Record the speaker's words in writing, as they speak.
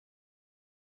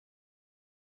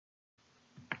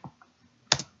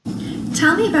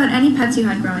Tell me about any pets you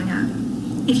had growing up.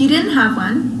 If you didn't have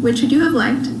one, which would you have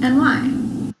liked and why?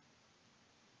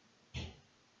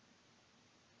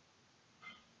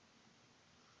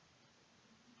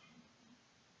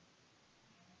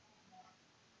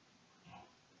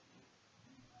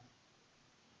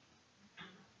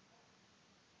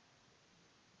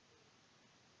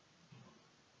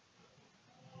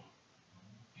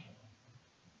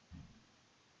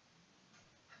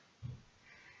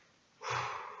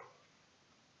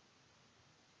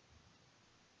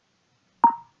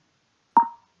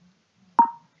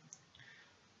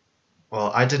 Well,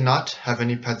 I did not have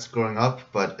any pets growing up,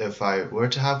 but if I were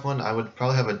to have one, I would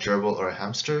probably have a gerbil or a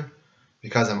hamster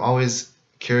because I'm always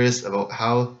curious about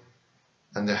how,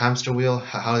 on the hamster wheel,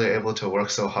 how they're able to work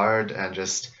so hard and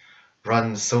just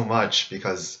run so much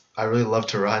because I really love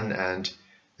to run and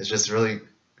it's just really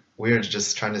weird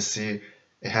just trying to see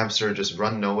a hamster just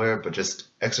run nowhere but just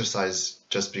exercise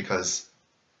just because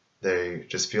they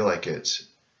just feel like it.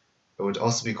 It would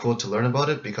also be cool to learn about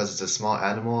it because it's a small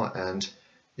animal and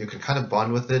you can kind of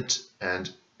bond with it and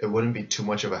it wouldn't be too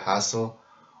much of a hassle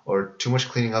or too much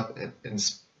cleaning up in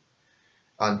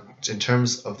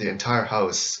terms of the entire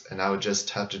house, and I would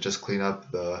just have to just clean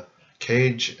up the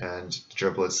cage and the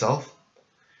gerbil itself.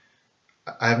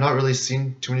 I have not really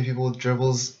seen too many people with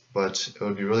gerbils, but it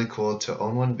would be really cool to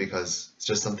own one because it's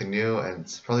just something new and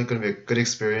it's probably going to be a good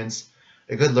experience,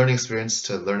 a good learning experience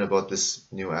to learn about this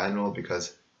new animal because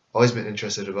I've always been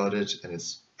interested about it and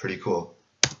it's pretty cool.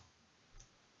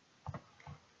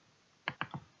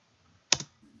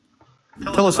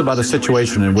 Tell us about a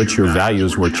situation in which your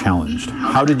values were challenged.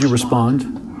 How did you respond,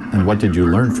 and what did you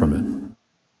learn from it?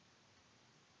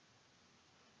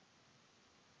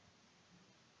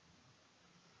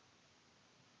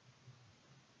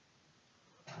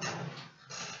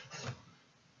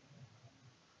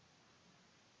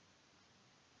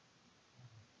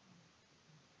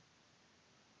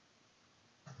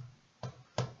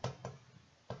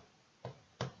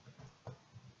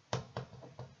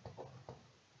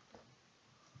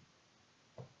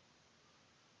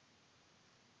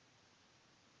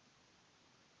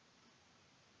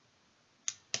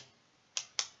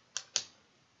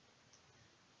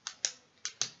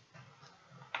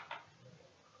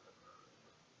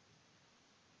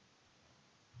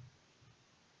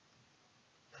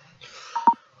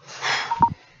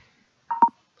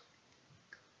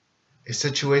 A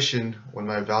situation when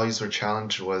my values were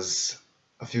challenged was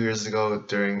a few years ago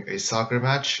during a soccer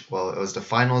match. Well, it was the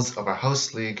finals of our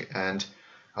house league, and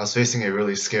I was facing a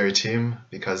really scary team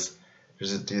because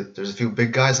there's a few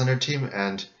big guys on our team,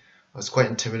 and I was quite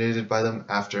intimidated by them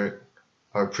after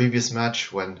our previous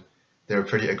match when they were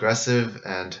pretty aggressive,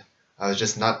 and I was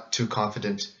just not too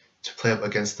confident to play up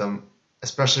against them,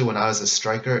 especially when I was a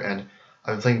striker, and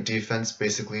I've been playing defense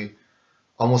basically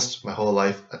almost my whole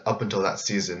life up until that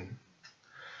season.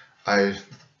 I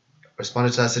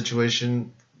responded to that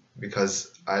situation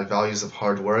because I had values of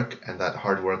hard work, and that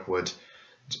hard work would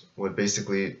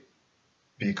basically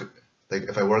be like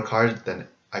if I work hard, then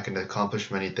I can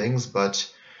accomplish many things.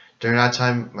 But during that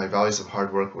time, my values of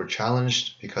hard work were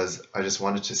challenged because I just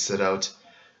wanted to sit out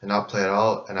and not play at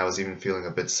all, and I was even feeling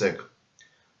a bit sick.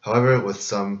 However, with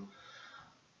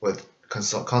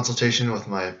consultation with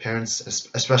my parents,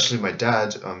 especially my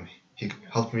dad, he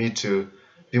helped me to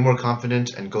be more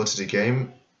confident and go to the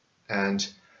game, and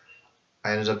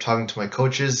I ended up talking to my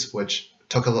coaches, which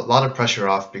took a lot of pressure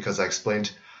off because I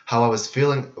explained how I was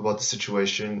feeling about the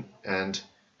situation, and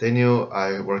they knew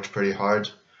I worked pretty hard,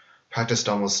 practiced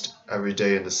almost every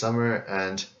day in the summer,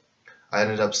 and I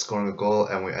ended up scoring a goal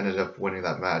and we ended up winning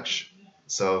that match.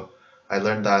 So I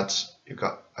learned that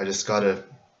I just gotta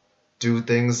do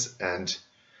things and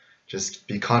just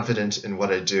be confident in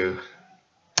what I do.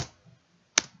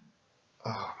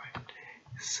 Oh my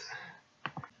days.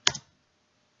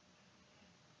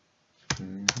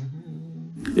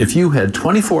 If you had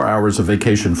 24 hours of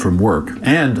vacation from work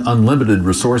and unlimited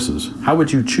resources, how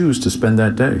would you choose to spend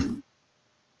that day?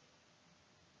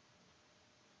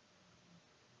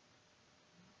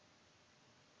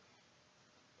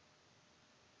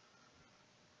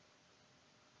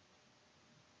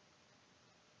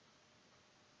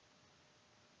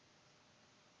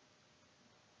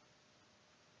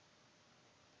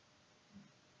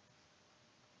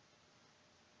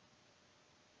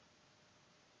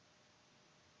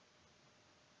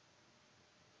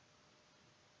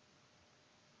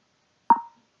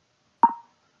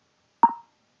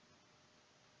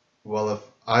 Well, if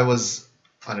I was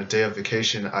on a day of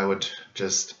vacation, I would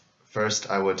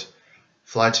I would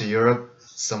fly to Europe,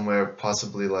 somewhere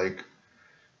possibly like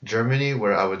Germany,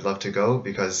 where I would love to go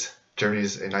because Germany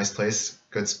is a nice place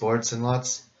good sports and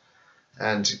lots.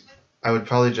 And I would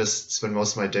probably just spend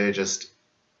most of my day just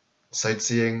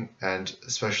sightseeing, and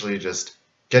especially just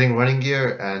getting running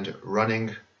gear and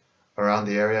running around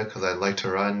the area because I like to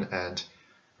run, and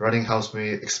running helps me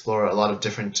explore a lot of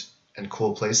different and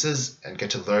cool places and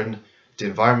get to learn the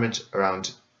environment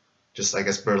around just, I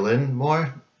guess, Berlin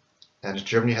more. And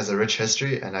Germany has a rich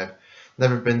history, and I've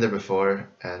never been there before,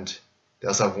 and they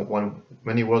also have won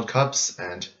many World Cups,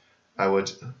 and I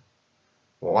would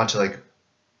want to like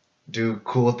do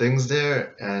cool things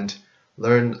there and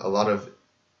learn a lot of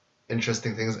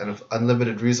interesting things. And with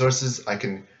unlimited resources, I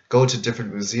can go to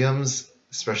different museums,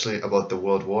 especially about the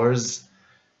world wars,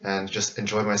 and just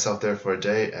enjoy myself there for a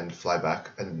day and fly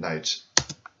back at night.